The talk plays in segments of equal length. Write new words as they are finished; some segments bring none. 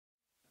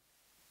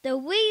The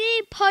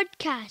Wiggly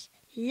Podcast.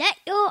 Let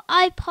your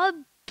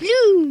iPod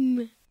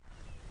bloom.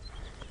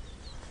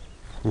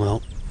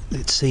 Well,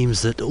 it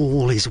seems that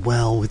all is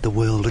well with the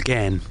world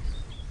again.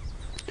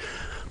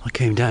 I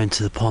came down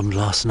to the pond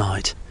last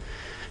night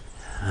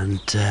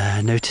and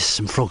noticed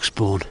some frog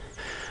spawn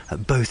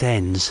at both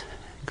ends.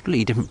 A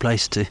completely different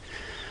place to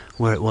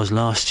where it was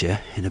last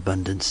year in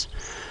abundance.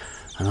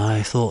 And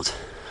I thought,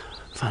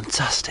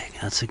 fantastic,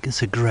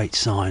 that's a great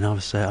sign.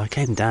 I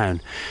came down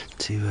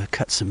to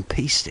cut some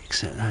pea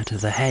sticks out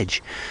of the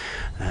hedge,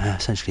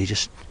 essentially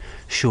just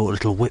short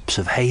little whips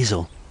of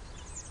hazel.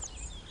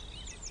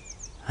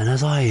 And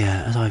as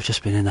I've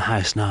just been in the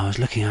house now, I was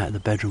looking out the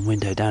bedroom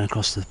window down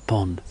across the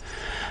pond,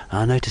 and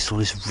I noticed all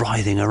this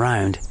writhing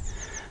around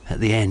at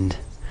the end.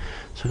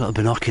 So I got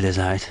the binoculars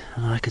out,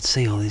 and I could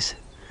see all these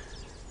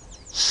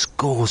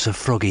scores of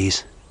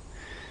froggies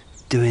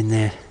doing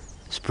their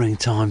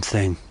springtime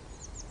thing.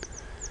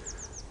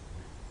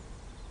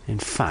 In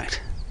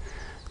fact,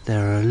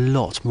 there are a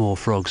lot more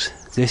frogs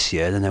this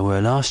year than there were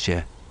last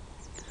year.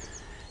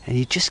 And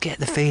you just get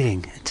the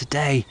feeling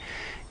today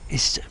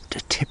is a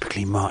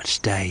typically March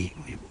day,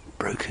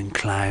 broken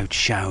cloud,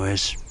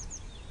 showers,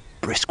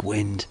 brisk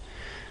wind,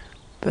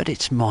 but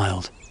it's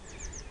mild.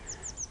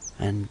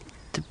 And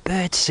the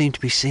birds seem to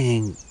be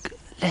singing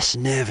less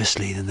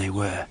nervously than they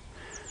were.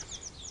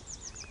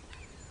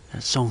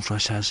 That song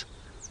thrush has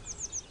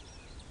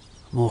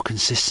more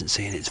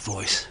consistency in its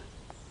voice.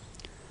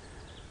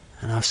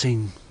 And I've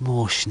seen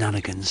more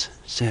shenanigans,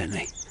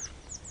 certainly.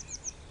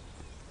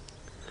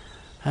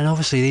 And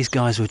obviously these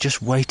guys were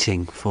just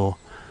waiting for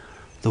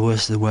the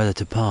worst of the weather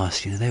to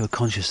pass. You know, they were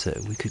conscious that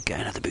we could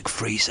get another big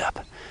freeze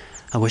up,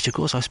 and which of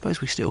course I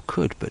suppose we still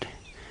could, but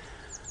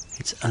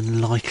it's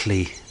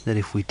unlikely that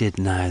if we did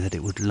now that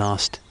it would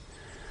last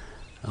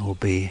or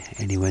be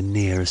anywhere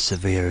near as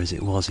severe as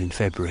it was in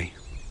February.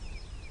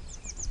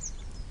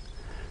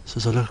 So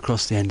as I look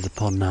across the end of the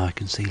pond now, I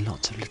can see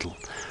lots of little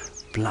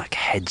black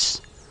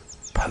heads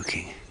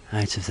poking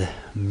out of the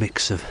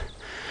mix of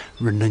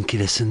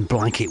ranunculus and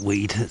blanket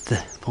weed that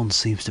the pond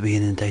seems to be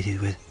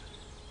inundated with.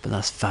 But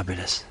that's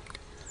fabulous.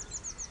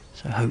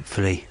 So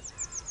hopefully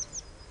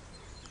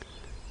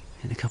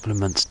in a couple of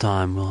months'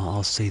 time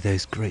I'll see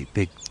those great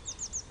big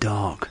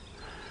dark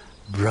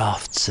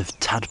rafts of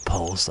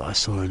tadpoles that I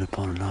saw in the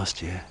pond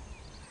last year.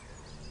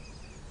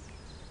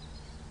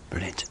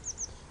 Brilliant.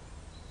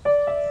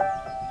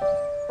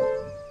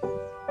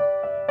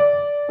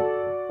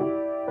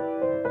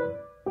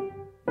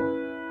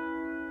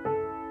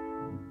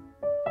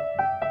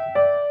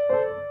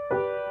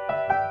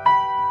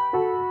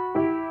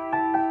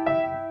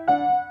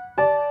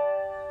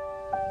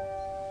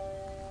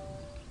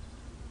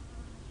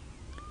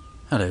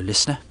 Hello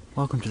listener,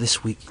 welcome to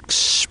this week's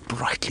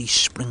sprightly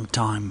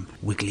springtime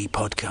Wiggly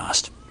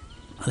Podcast.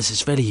 This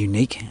is very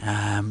unique.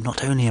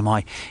 Not only am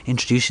I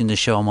introducing the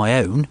show on my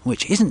own,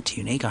 which isn't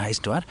unique, I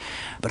hasten to add,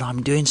 but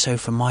I'm doing so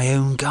from my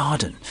own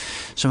garden.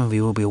 Some of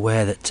you will be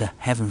aware that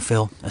Hev and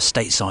Phil are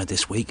stateside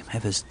this week.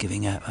 Hev is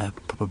giving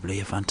probably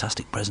a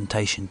fantastic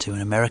presentation to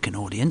an American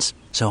audience.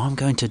 So I'm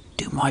going to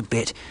do my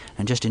bit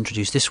and just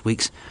introduce this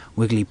week's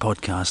Wiggly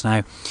Podcast.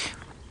 Now,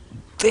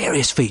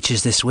 various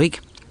features this week.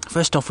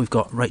 First off, we've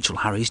got Rachel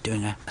Harries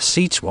doing a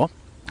seed swap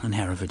in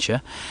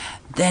Herefordshire.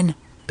 Then,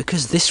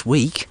 because this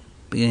week,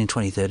 beginning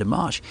 23rd of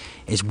March,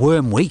 is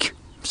Worm Week,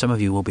 some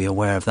of you will be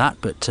aware of that,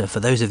 but for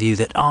those of you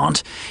that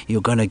aren't, you're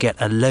going to get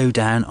a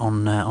lowdown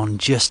on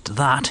just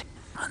that.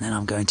 And then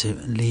I'm going to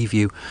leave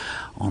you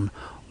on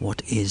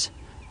what is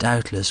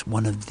doubtless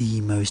one of the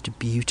most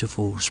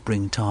beautiful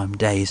springtime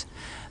days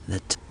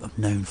that I've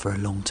known for a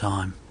long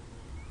time.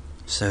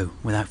 So,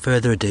 without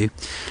further ado,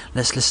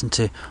 let's listen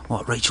to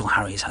what Rachel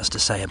Harries has to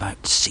say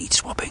about seed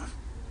swapping.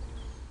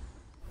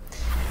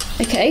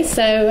 Okay,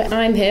 so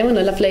I'm here on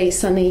a lovely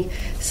sunny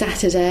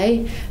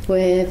Saturday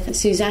with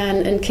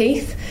Suzanne and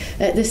Keith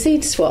at the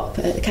seed swap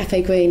at the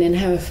Cafe Green in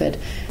Hereford.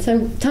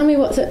 So tell me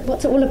what's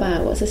it all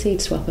about? What's a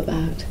seed swap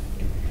about?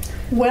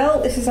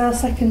 Well, this is our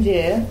second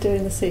year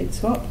doing the seed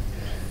swap.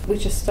 We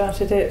just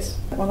started it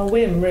on a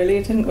whim,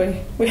 really, didn't we?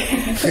 We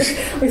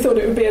thought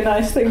it would be a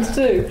nice thing to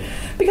do.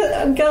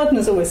 Because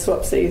gardeners always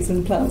swap seeds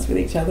and plants with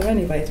each other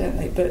anyway, don't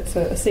they? But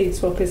a seed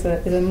swap is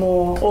a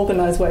more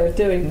organised way of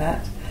doing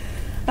that.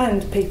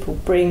 And people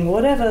bring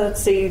whatever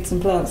seeds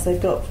and plants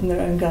they've got from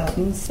their own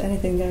gardens,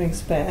 anything going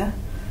spare,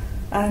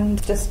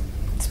 and just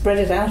spread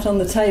it out on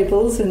the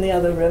tables in the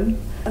other room,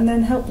 and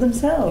then help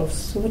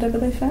themselves with whatever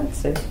they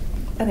fancy.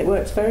 And it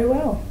works very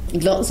well.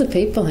 Lots of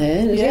people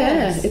here.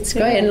 Yes, yeah, it's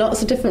great. Yeah. And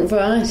lots of different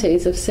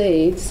varieties of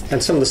seeds.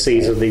 And some of the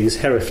seeds are these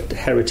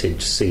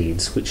heritage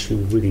seeds, which you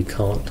really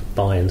can't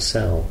buy and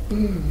sell.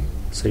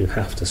 So you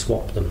have to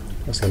swap them.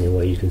 That's the only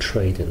way you can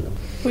trade in them.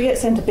 We get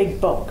sent a big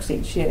box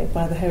each year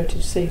by the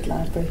Heritage Seed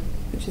Library,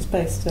 which is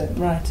based at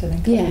Brighton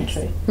in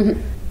Coventry,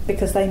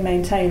 because they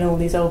maintain all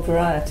these old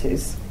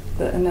varieties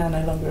that are now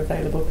no longer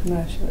available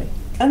commercially.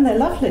 And they're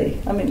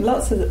lovely. I mean,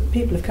 lots of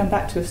people have come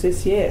back to us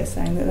this year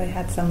saying that they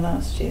had some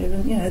last year,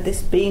 and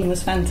this bean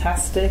was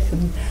fantastic,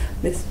 and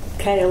this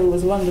kale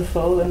was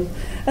wonderful, and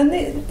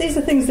these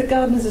are things that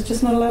gardeners are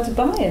just not allowed to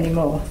buy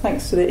anymore,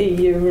 thanks to the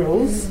EU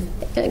rules.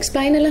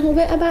 Explain a little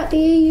bit about the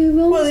EU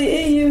rules. Well, the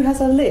EU has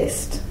a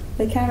list.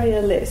 They carry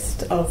a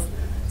list of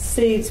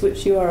seeds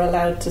which you are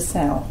allowed to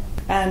sell,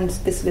 and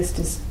this list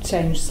is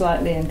changed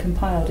slightly and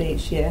compiled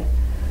each year.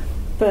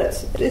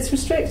 But it's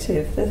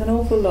restrictive. There's an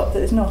awful lot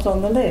that is not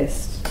on the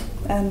list.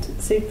 And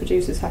seed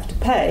producers have to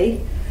pay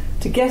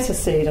to get a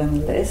seed on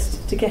the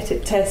list, to get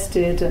it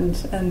tested and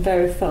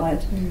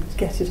verified, to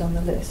get it on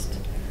the list.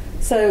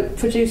 So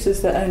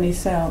producers that only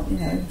sell,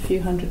 a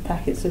few hundred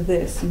packets of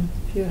this and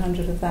a few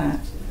hundred of that,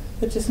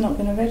 they're just not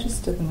going to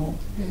register them all.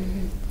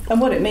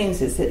 And what it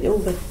means is that all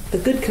the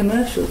good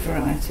commercial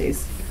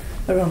varieties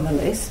are on the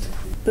list,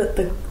 but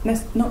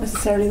not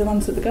necessarily the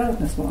ones that the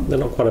gardeners want. They're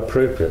not quite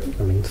appropriate.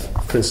 I mean,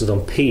 for instance,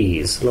 on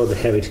peas, a lot of the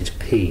heritage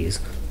peas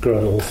grow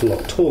an awful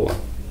lot taller.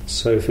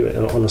 So if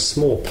you're on a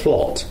small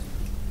plot,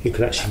 you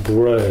can actually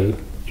grow,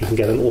 you can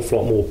get an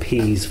awful lot more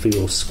peas for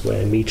your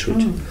square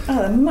meterage. Oh,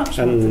 they're much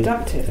more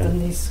productive than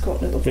these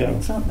squat little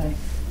things, aren't they?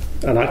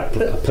 And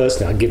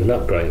I'd given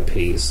up growing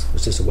peas. It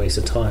was just a waste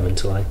of time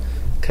until I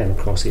came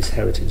across these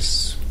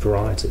heritage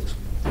varieties.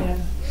 Yeah.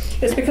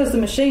 It's because the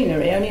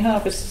machinery only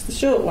harvests the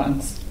short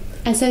ones.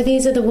 And so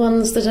these are the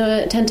ones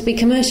that tend to be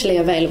commercially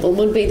available,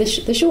 would be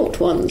the short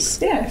ones?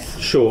 Yes.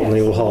 Short, yes.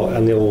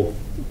 And they all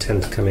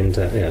tend to come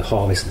into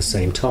harvest at the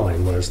same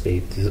time, whereas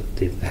the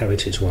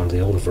heritage ones,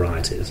 the older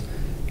varieties,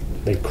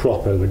 they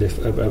crop over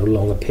a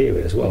longer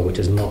period as well, which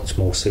is much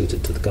more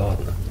suited to the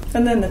gardener.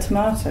 And then the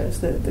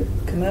tomatoes, the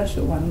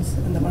commercial ones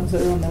and the ones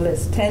that are on the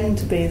list, tend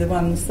to be the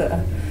ones that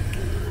are,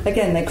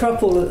 again, they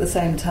crop all at the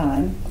same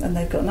time, and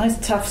they've got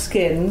nice tough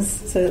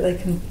skins so that they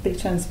can be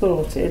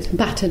transported.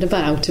 Battered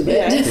about a bit.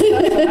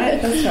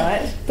 Yes, that's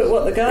right. But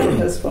what the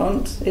gardeners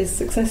want is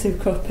successive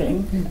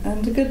cropping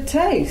and a good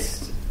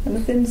taste and a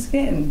thin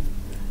skin.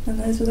 And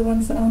those are the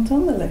ones that aren't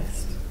on the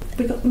list.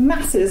 We've got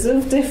masses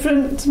of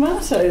different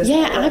tomatoes.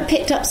 Yeah, I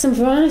picked up some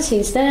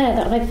varieties there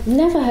that I've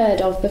never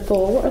heard of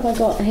before. What have I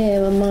got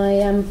here on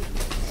my...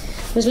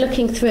 was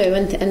looking through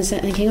and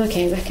thinking,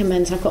 okay,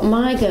 recommends. I've got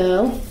My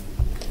Girl,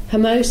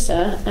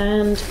 Hermosa,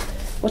 and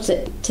what's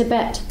it?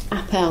 Tibet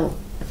Appel.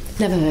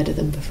 Never heard of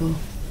them before,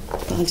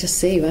 but I'll just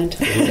see, won't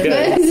I?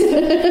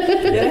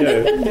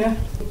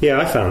 Yeah,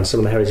 I found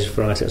some of the heritage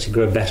varieties actually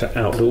grow better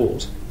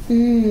outdoors.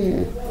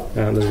 There's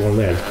one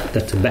there,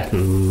 the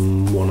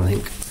Tibetan one, I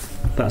think.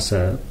 That's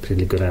a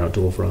pretty good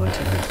outdoor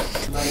variety.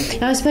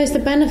 I suppose the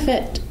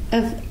benefit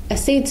of a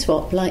seed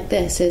swap like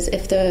this is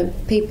if there are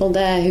people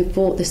there who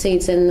bought the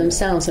seeds in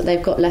themselves that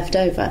they've got left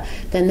over,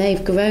 then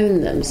they've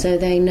grown them so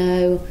they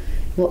know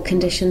what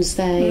conditions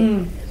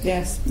they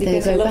yes, they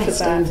there's a go lot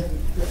best of that.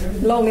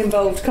 in. Long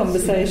involved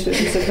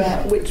conversations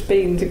about which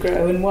bean to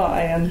grow and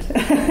why, and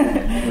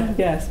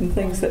some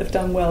things that have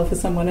done well for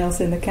someone else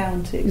in the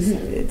county, so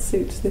it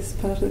suits this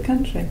part of the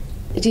country.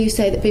 Do you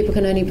say that people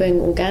can only bring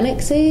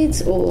organic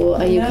seeds, or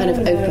are you kind of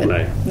open?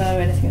 No,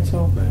 anything at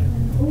all.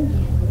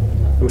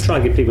 We try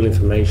and give people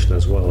information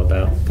as well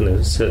about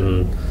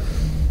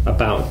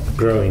about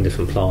growing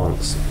different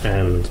plants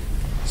and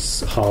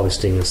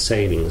harvesting and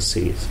saving the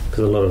seeds,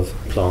 because a lot of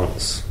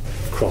plants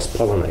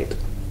cross-pollinate,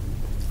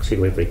 so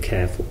we're very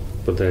careful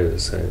with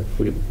those. So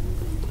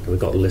we've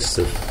got lists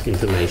of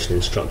information,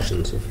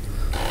 instructions of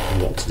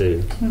what to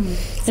do.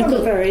 Some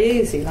are very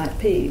easy, like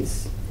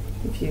peas.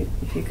 If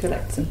you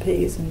collect some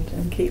peas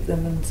and keep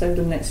them and sow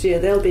them next year,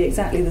 they'll be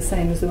exactly the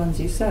same as the ones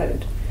you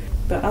sowed.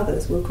 But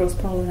others will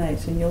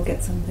cross-pollinate and you'll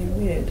get something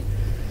weird.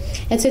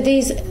 And so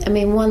these,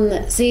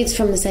 seeds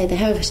from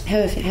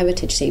the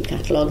Heritage Seed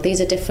Catalogue,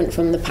 these are different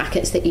from the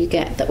packets that you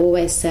get that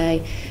always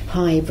say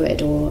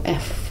hybrid or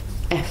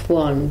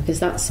F1,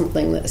 because that's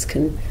something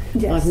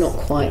I've not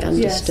quite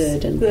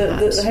understood. Yes. And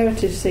the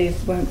Heritage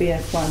Seeds won't be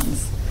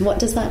F1s. What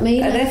does that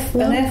mean? An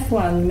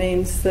F1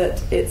 means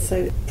that it's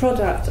a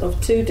product of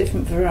two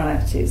different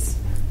varieties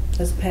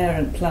as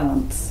parent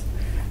plants,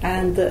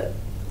 and that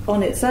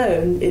on its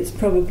own it's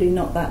probably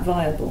not that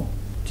viable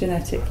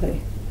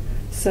genetically.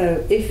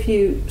 So if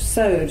you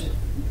sowed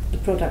the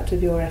product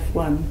of your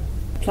F1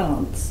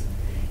 plants,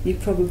 you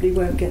probably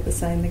won't get the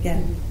same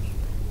again.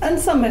 And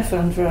some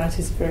F1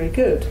 varieties are very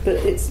good,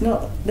 but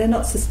they're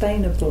not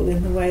sustainable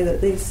in the way that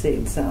these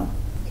seeds are.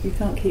 You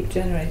can't keep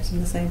generating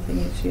the same thing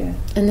each year.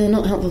 And they're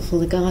not helpful for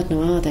the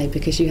gardener, are they?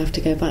 Because you have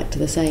to go back to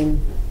the same...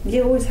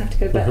 You always have to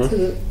go back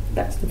to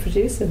the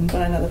producer and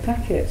buy another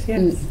packet,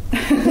 yes.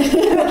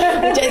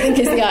 Which I think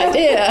is the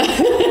idea.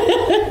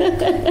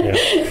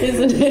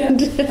 Isn't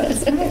it? Yeah,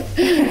 that's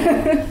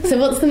right. So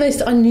what's the most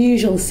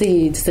unusual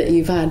seeds that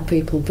you've had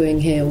people bring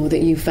here, or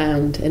that you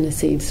found in a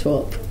seed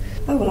swap?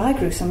 Oh, well, I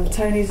grew some of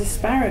Tony's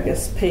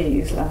asparagus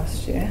peas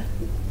last year.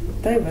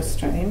 They were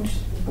strange.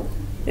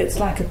 It's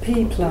like a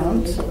pea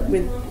plant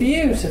with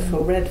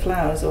beautiful red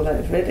flowers all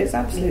over it. It's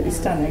absolutely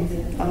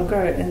stunning. I'll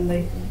grow it in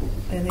the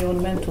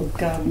ornamental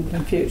garden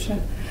in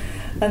future.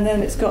 And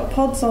then it's got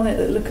pods on it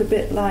that look a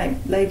bit like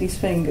ladies'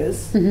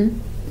 fingers,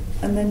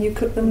 and then you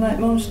cook them like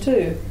mange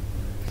too.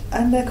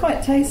 And they're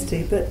quite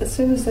tasty, but as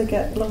soon as they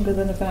get longer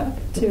than about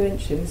 2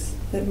 inches,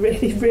 they're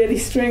really, really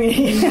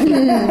stringy.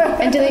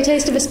 And do they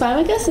taste of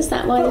asparagus? Is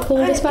that why they're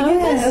called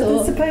asparagus? Yeah,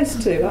 or? they're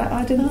supposed to.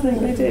 I didn't think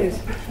they did.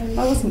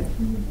 I wasn't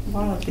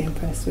wildly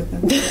impressed with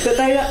them. But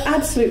they are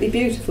absolutely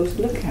beautiful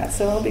to look at,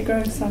 so I'll be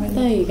growing some in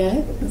There you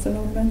go. as an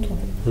ornamental.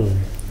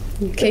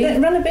 Okay.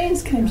 Runner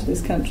beans came to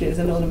this country as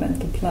an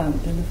ornamental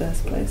plant in the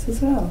first place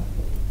as well.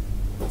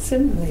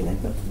 Similarly,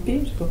 they've got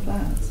beautiful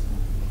flowers.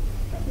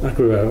 I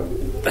grew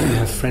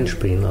a French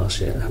bean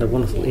last year. It had a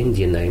wonderful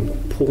Indian name,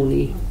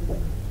 Pawnee.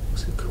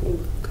 What's it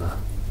called?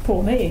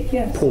 Pawnee,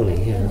 yes.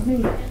 Pawnee, yeah.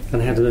 Pawnee.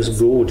 And it had those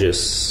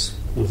gorgeous,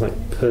 almost like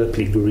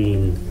purpley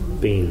green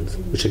beans,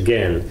 which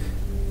again,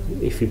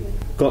 if you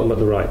got them at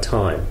the right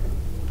time,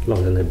 as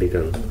long as they're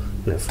bigger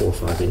than 4 or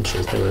 5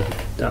 inches, they were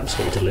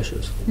absolutely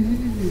delicious.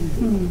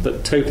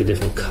 But totally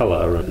different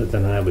colour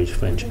than an average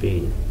French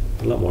bean.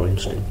 A lot more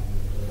interesting.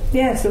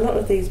 Yes, a lot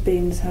of these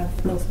beans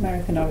have North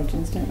American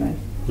origins, don't they?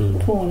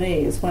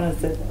 Pawnee is one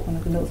of the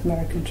North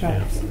American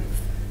tribes. Yeah.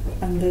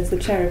 And there's the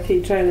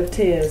Cherokee Trail of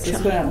Tears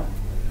as well,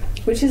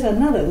 which is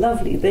another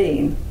lovely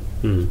bean.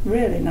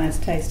 Really nice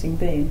tasting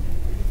bean.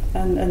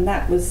 And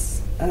that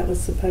was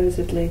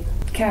supposedly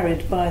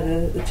carried by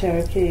the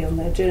Cherokee on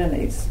their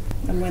journeys,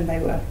 and when they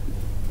were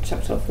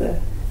chucked off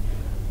their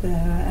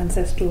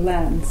ancestral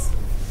lands,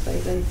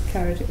 they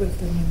carried it with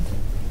them. And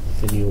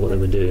They knew what they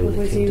were doing when it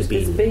always came to used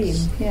as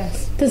beans. bean,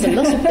 yes. There's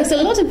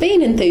a lot of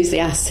bean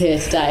enthusiasts here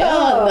today,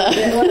 aren't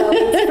there? Yeah, well,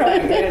 it's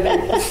Frank,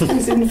 really.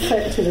 He's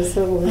infected us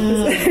all.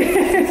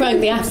 Frank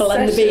the apple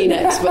and the bean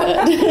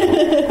expert.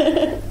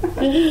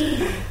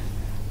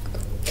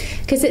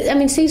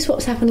 Because seed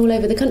swaps happen all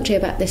over the country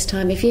about this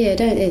time of year,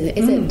 don't they?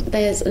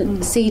 There's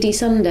Seedy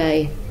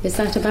Sunday. Is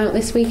that about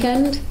this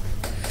weekend?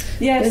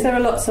 Yes, there are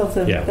lots of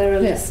them. Yeah. There are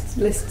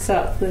lists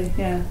up.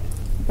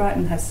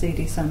 Brighton has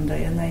Seedy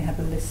Sunday, and they have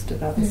a list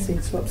of other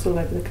seed swaps all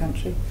over the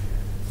country.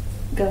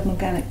 Garden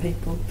Organic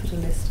people put a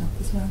list up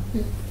as well.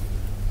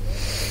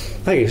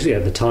 I guess,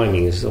 the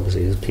timing is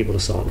obviously as people are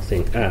starting to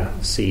think,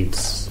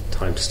 seeds,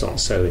 time to start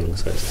sowing,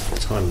 so the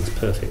timing's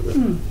perfect.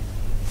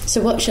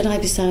 So what should I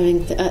be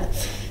sowing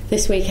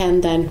this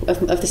weekend then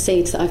of the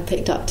seeds that I've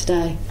picked up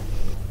today?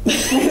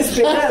 It's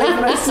been early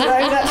for most of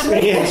those,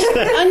 actually.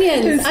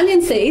 Yes.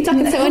 Onion seeds. I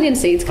can sow onion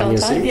seeds, can't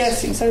Onion I? seeds.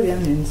 Yes, you can sow the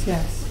onions.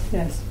 Yes.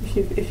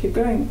 If you've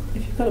got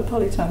a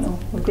polytunnel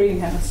or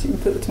greenhouse, you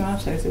can put the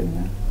tomatoes in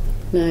there.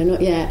 No,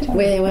 not yet.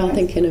 We're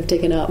thinking of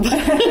digging up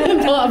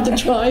part of the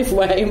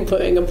driveway and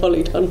putting a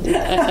polytunnel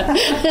there.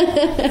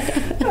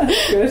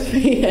 That's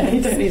good. Yes.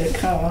 You don't need a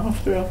car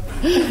after all.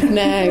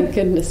 No,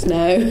 goodness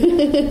no.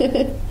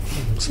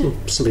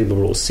 Some people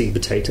brought seed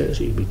potatoes.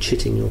 You'd be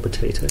chitting your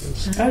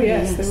potatoes. Oh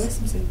yes, there were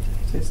some seed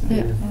potatoes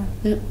there.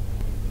 Yeah.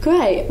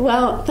 Great.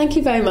 Well, thank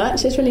you very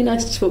much. It's really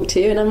nice to talk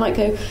to you, and I might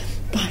go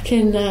back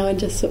in now and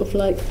just sort of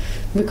like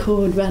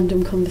record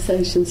random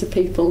conversations with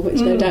people, which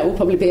no doubt will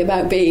probably be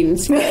about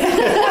beans. Cool.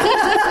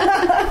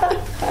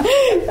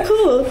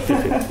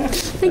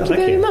 Thank you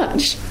very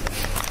much.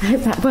 I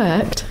hope that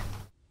worked.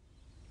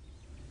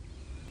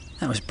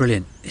 That was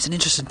brilliant. It's an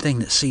interesting thing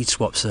that seed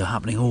swaps are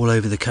happening all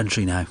over the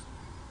country now.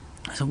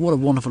 So what a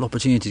wonderful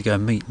opportunity to go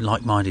and meet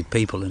like-minded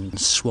people and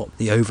swap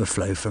the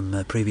overflow from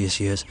the previous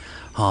year's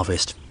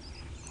harvest.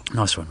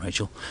 Nice one,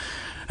 Rachel.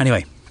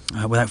 Anyway,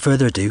 without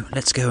further ado,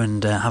 let's go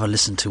and have a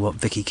listen to what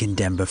Vicky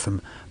Kindemba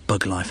from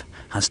Bug Life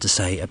has to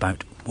say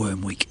about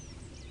Worm Week.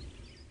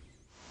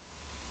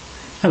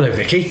 Hello,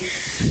 Vicky.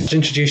 To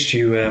introduce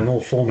you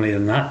more formally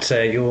than that,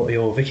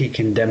 you're Vicky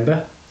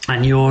Kindemba,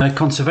 and you're a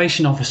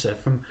conservation officer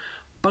from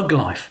Bug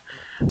Life.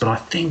 But I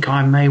think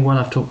I may well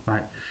have talked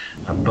about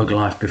Bug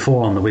Life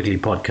before on the Wiggly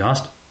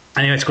Podcast.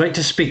 Anyway, it's great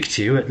to speak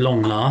to you at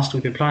long last.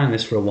 We've been planning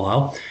this for a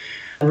while.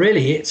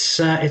 Really, it's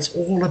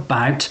all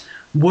about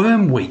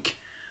Worm Week,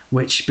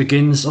 which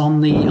begins on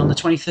the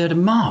 23rd of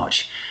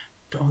March.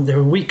 There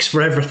are weeks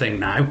for everything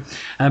now.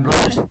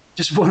 But I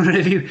just wondered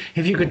if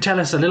you could tell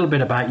us a little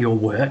bit about your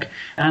work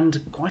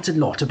and quite a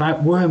lot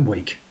about Worm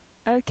Week.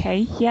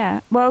 Okay,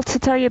 yeah. Well, to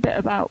tell you a bit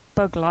about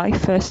Bug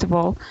Life, first of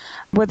all,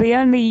 we're the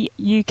only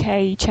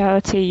UK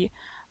charity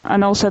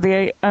and also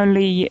the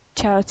only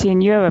charity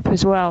in Europe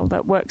as well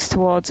that works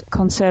towards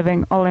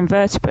conserving all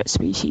invertebrate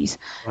species.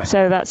 Right.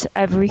 So that's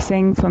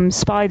everything from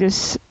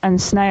spiders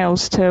and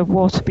snails to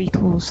water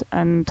beetles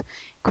and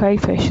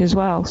crayfish as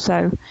well.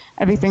 So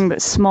everything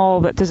that's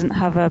small that doesn't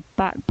have a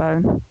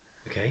backbone.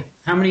 Okay.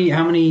 How many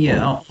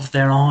of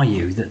there are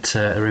you that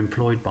are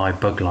employed by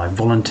Bug Life,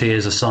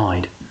 volunteers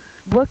aside?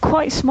 We're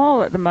quite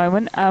small at the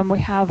moment. We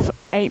have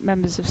 8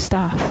 members of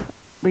staff.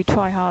 We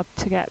try hard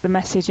to get the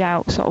message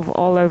out sort of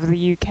all over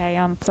the UK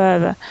and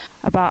further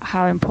about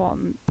how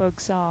important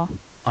bugs are.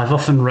 I've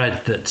often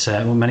read that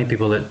many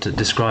people that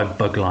describe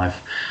Bug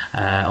Life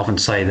often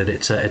say that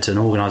it's an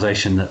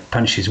organisation that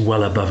punches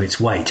well above its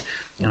weight,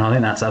 and I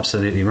think that's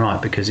absolutely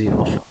right, because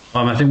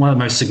I think one of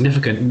the most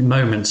significant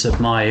moments of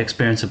my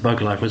experience of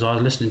bug life was I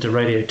was listening to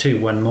Radio 2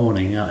 one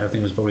morning. I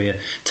think it was probably a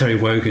Terry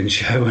Wogan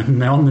show,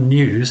 and on the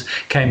news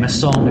came a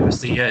song. It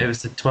was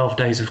the 12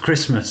 Days of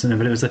Christmas,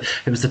 but it was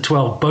the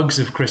 12 Bugs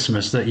of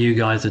Christmas that you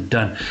guys had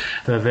done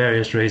for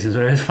various reasons.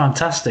 But it was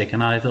fantastic,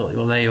 and I thought,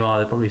 well, there you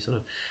are. Probably sort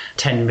of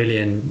 10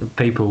 million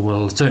people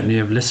will certainly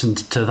have listened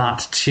to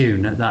that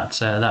tune at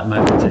that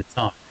moment in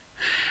time,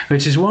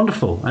 which is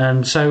wonderful.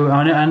 And so,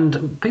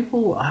 and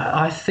people,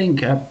 I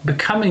think, are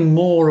becoming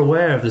more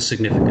aware of the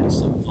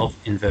significance of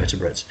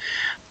invertebrates.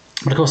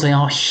 But of course, they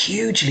are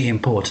hugely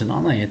important,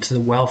 aren't they, to the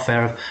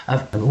welfare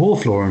of all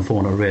flora and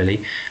fauna,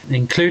 really,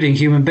 including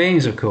human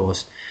beings, of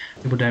course.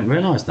 People don't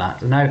realise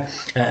that. Now,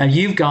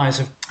 you guys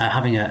are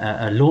having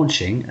a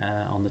launching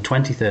on the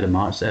 23rd of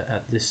March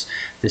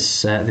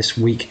this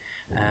week,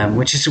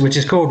 which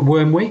is called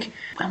Worm Week.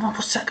 Well,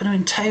 what's that going to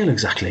entail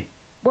exactly?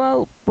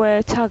 Well,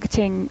 we're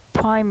targeting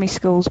primary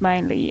schools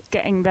mainly,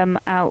 getting them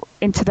out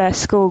into their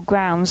school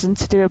grounds and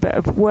to do a bit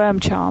of worm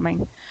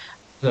charming.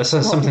 That's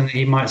something that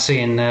you might see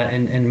in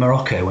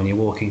Morocco when you're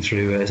walking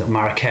through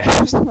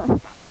Marrakesh.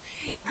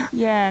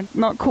 Yeah,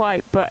 not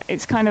quite, but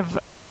it's kind of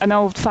an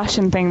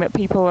old-fashioned thing that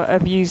people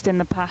have used in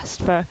the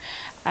past for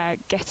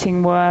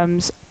getting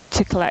worms,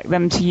 to collect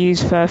them to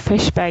use for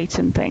fish bait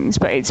and things.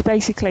 But it's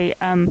basically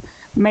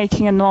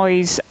making a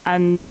noise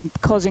and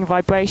causing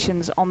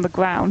vibrations on the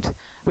ground,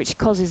 which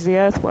causes the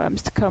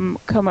earthworms to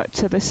come up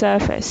to the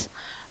surface.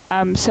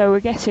 So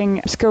we're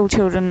getting school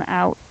children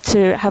out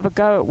to have a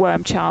go at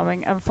worm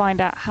charming and find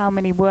out how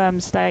many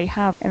worms they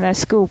have in their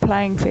school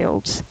playing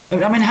fields.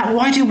 I mean,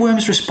 why do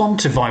worms respond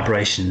to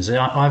vibrations?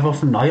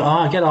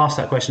 I get asked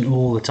that question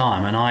all the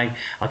time, and I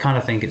kind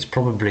of think it's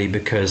probably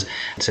because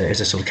it's a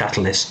sort of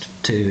catalyst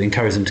to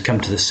encourage them to come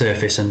to the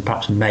surface and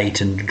perhaps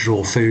mate and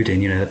draw food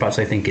in. Perhaps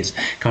they think it's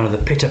kind of the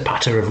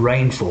pitter-patter of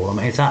rainfall. I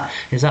mean, is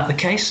that the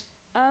case?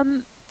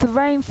 The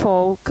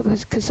rainfall,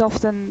 because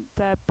often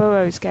their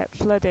burrows get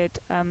flooded,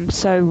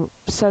 so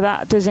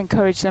that does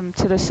encourage them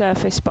to the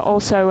surface, but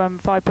also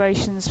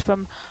vibrations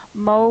from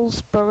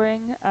moles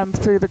burrowing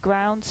through the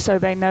ground, so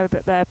they know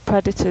that there are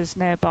predators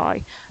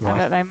nearby, right, and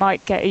that they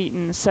might get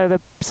eaten, so the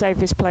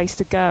safest place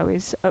to go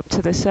is up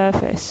to the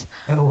surface.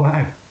 Oh,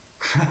 wow.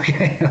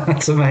 Okay,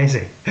 that's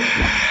amazing.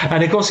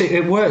 And of course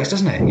it works,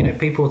 doesn't it?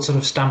 People sort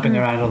of stamping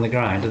around on the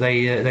ground,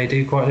 they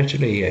do quite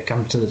literally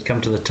come to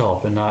the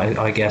top, and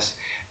I guess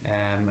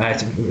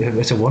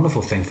it's a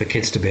wonderful thing for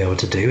kids to be able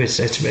to do.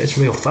 It's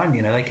real fun.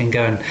 They can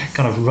go and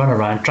kind of run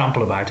around,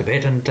 trample about a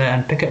bit, and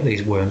pick up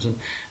these worms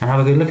and have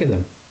a good look at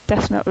them.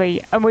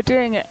 Definitely, and we're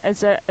doing it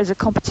as a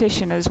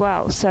competition as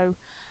well. So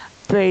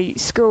the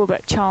school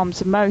that charms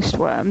the most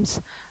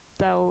worms,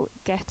 they'll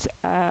get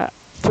a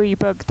free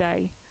bug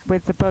day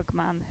with the bug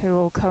man, who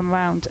will come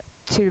round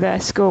to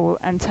their school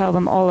and tell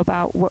them all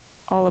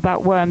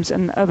about worms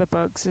and other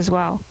bugs as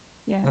well.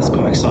 Yeah, that's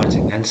quite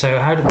exciting. And so,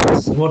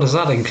 what does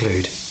that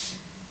include?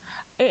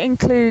 It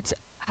includes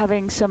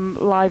having some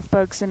live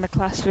bugs in the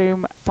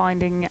classroom,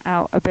 finding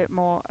out a bit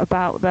more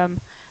about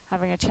them,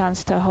 having a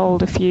chance to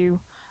hold a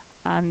few,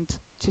 and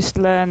just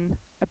learn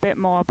a bit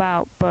more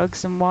about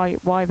bugs and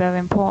why they're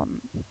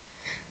important.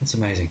 That's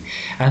amazing.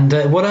 And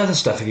what other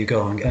stuff have you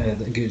got on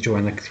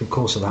during the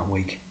course of that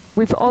week?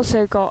 We've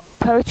also got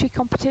poetry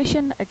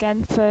competition,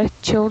 again for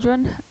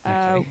children,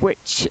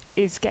 which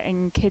is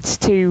getting kids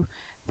to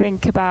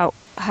think about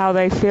how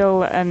they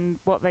feel and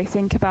what they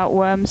think about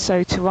worms,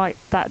 so to write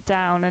that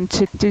down and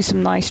to do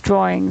some nice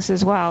drawings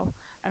as well.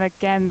 And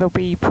again, there'll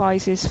be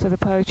prizes for the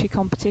poetry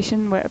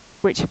competition,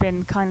 which have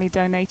been kindly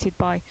donated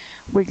by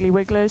Wiggly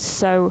Wigglers.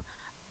 So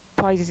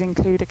prizes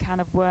include a can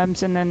of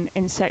worms and an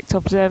insect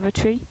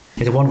observatory.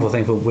 It's a wonderful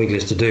thing for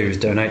Wigglers to do, is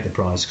donate the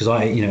prize, because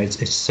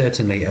it's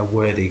certainly a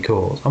worthy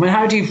cause. I mean,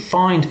 how do you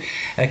find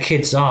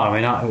kids are? I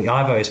mean,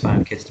 I've always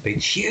found kids to be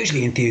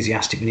hugely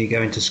enthusiastic when you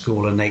go into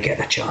school and they get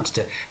a chance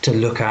to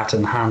look at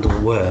and handle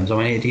worms. I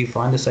mean, do you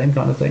find the same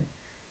kind of thing?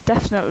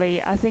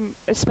 Definitely. I think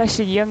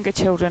especially younger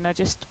children are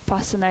just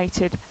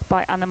fascinated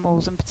by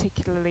animals, and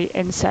particularly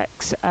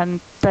insects,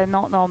 and they're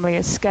not normally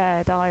as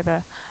scared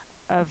either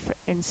of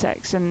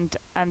insects and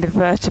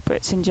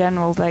invertebrates in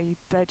general.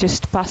 They're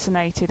just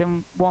fascinated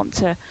and want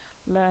to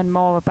learn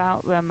more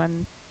about them.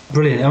 And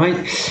brilliant. I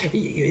mean,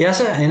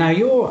 yes. Now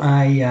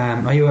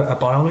are you a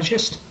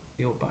biologist?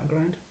 Your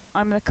background?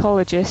 I'm an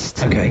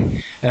ecologist.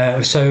 Okay,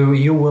 so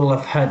you will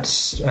have had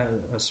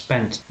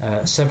spent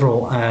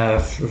several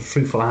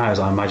fruitful hours,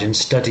 I imagine,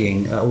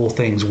 studying all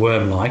things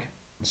worm-like.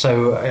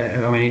 So,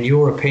 I mean, in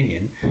your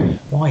opinion,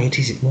 why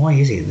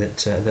is it that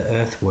the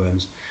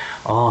earthworms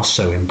are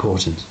so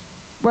important?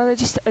 Well, they're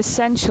just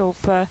essential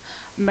for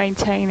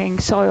maintaining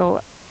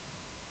soil.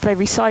 They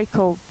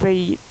recycle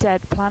the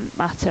dead plant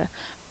matter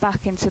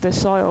back into the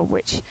soil,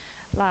 which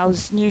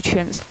allows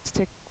nutrients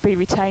to be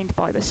retained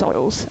by the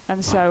soils,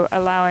 and so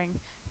allowing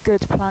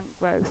good plant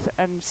growth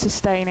and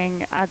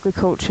sustaining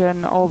agriculture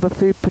and all the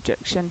food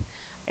production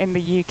in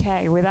the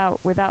UK.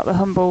 Without the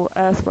humble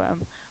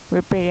earthworm,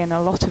 we'd be in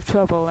a lot of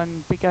trouble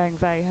and be going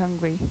very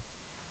hungry.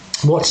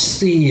 What's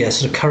the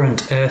sort of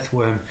current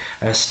earthworm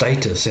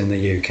status in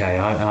the UK?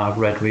 I've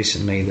read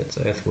recently that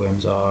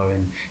earthworms are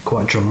in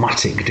quite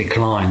dramatic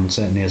decline,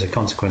 certainly as a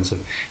consequence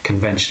of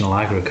conventional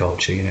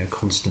agriculture,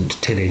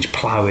 constant tillage,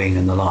 ploughing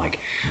and the like.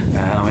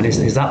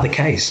 Is that the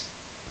case?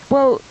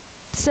 Well,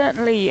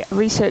 certainly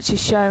research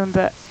has shown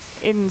that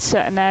in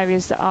certain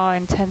areas that are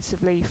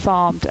intensively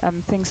farmed,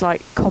 things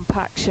like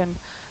compaction,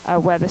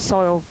 where the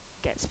soil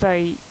gets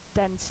very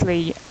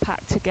densely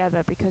packed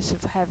together because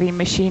of heavy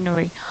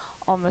machinery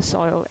on the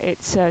soil,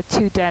 it's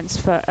too dense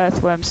for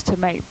earthworms to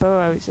make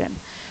burrows in,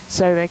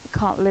 so they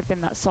can't live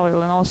in that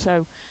soil. And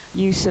also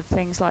use of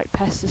things like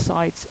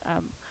pesticides,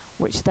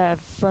 which they're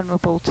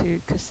vulnerable to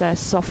because they're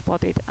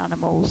soft-bodied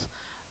animals,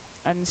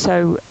 and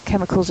so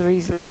chemicals are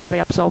easily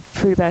absorbed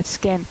through their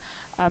skin.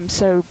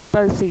 So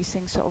both these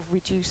things sort of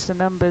reduce the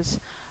numbers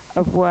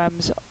of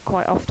worms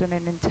quite often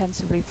in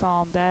intensively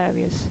farmed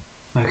areas.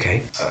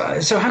 Okay,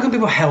 so how can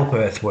people help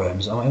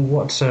earthworms?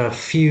 What are a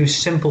few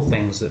simple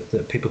things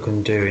that people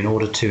can do in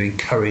order to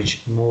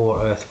encourage more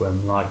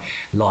earthworm-like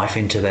life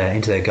into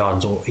their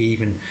gardens, or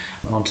even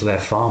onto their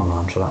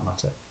farmland for that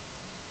matter?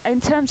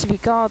 In terms of your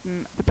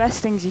garden, the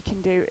best things you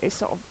can do is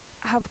sort of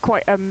have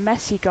quite a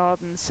messy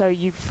garden. So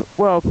it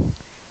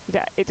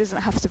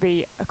doesn't have to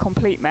be a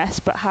complete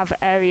mess, but have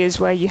areas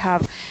where you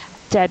have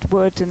dead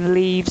wood and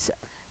leaves.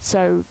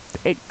 So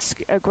it's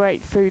a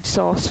great food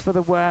source for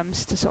the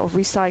worms to sort of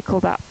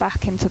recycle that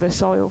back into the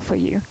soil for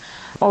you.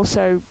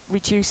 Also,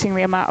 reducing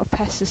the amount of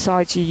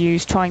pesticides you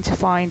use, trying to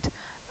find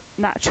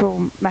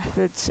natural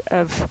methods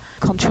of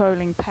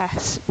controlling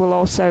pests will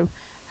also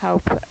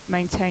help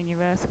maintain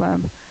your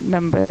earthworm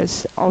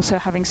numbers. Also,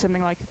 having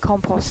something like a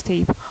compost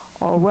heap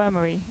or a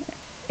wormery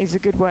is a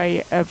good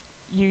way of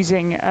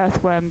using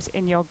earthworms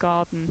in your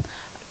garden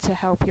to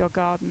help your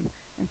garden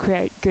and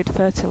create good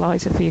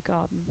fertiliser for your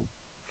garden.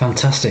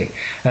 Fantastic.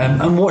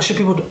 And what should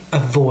people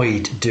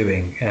avoid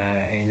doing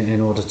in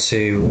order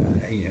to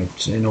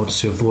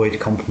avoid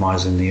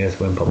compromising the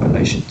earthworm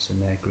populations in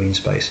their green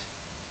space?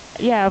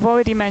 Yeah, I've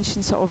already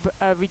mentioned sort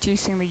of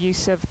reducing the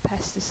use of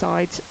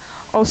pesticides.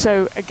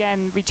 Also,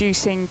 again,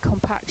 reducing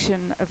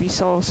compaction of your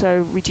soil,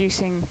 so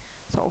reducing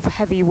sort of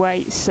heavy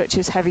weights such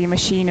as heavy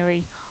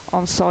machinery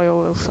on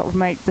soil will sort of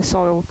make the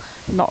soil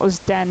not as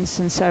dense,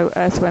 and so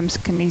earthworms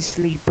can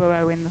easily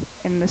burrow in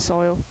the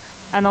soil.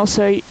 And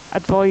also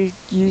avoid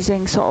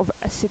using sort of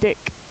acidic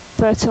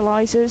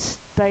fertilisers.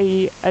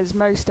 As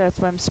most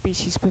earthworm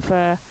species,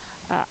 prefer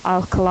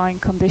alkaline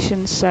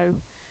conditions, so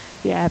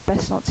yeah,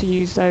 best not to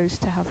use those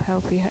to have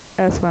healthy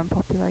earthworm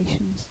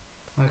populations.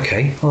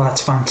 Okay, well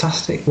that's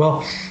fantastic.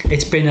 Well,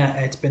 it's been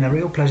a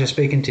real pleasure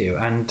speaking to you.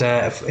 And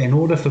in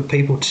order for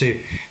people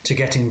to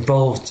get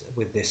involved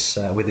with this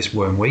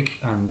Worm Week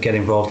and get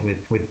involved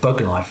with bug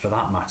life for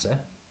that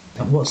matter,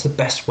 what's the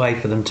best way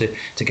for them to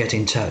get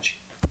in touch?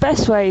 The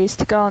best way is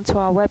to go onto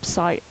our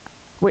website,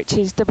 which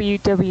is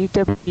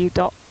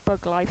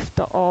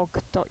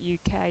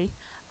www.buglife.org.uk,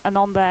 and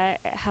on there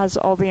it has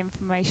all the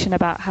information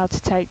about how to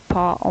take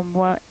part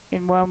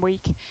in Worm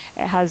Week.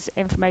 It has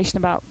information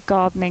about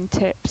gardening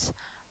tips,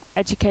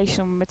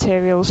 educational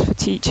materials for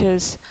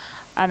teachers,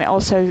 and it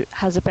also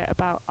has a bit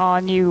about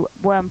our new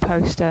worm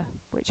poster,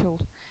 which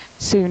will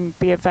soon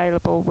be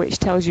available, which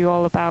tells you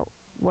all about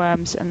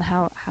worms and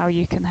how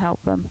you can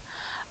help them.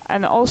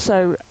 And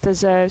also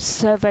there's a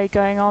survey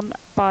going on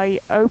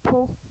by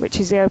Opal, which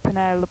is the Open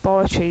Air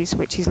Laboratories,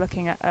 which is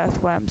looking at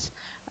earthworms,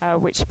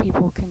 which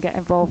people can get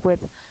involved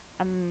with.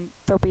 And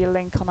there'll be a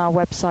link on our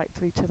website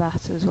through to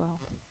that as well.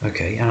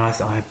 Okay, and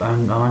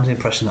I'm under the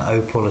impression that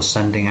Opal is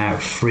sending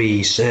out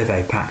free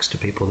survey packs to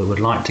people that would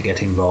like to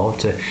get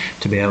involved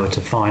to be able to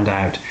find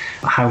out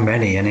how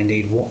many and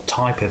indeed what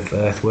type of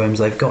earthworms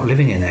they've got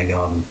living in their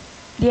garden.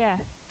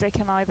 Yeah, they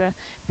can either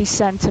be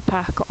sent a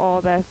pack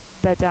or they're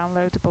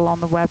downloadable on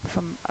the web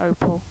from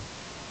Opal.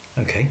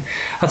 Okay,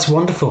 that's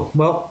wonderful.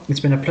 Well, it's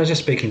been a pleasure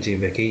speaking to you,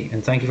 Vicky,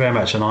 and thank you very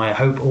much. And I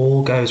hope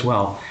all goes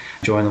well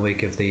during the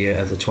week of the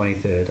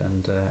 23rd,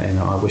 and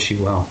I wish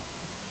you well.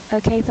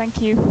 Okay,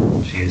 thank you.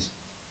 Cheers.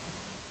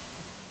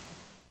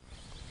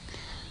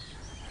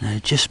 Now,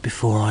 just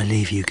before I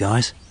leave you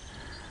guys,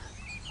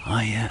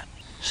 I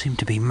seem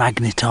to be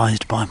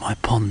magnetised by my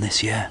pond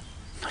this year.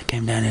 I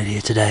came down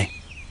earlier today,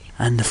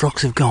 and the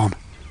frogs have gone,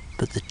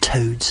 but the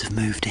toads have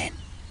moved in.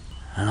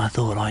 And I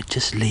thought I'd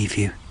just leave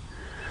you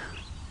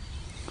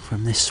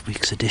from this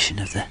week's edition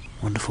of the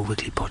wonderful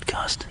Wiggly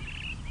Podcast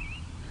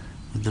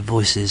with the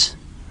voices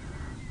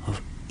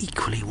of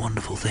equally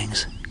wonderful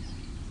things.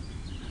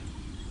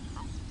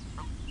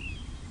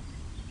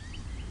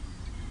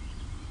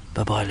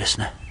 Bye-bye,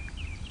 listener.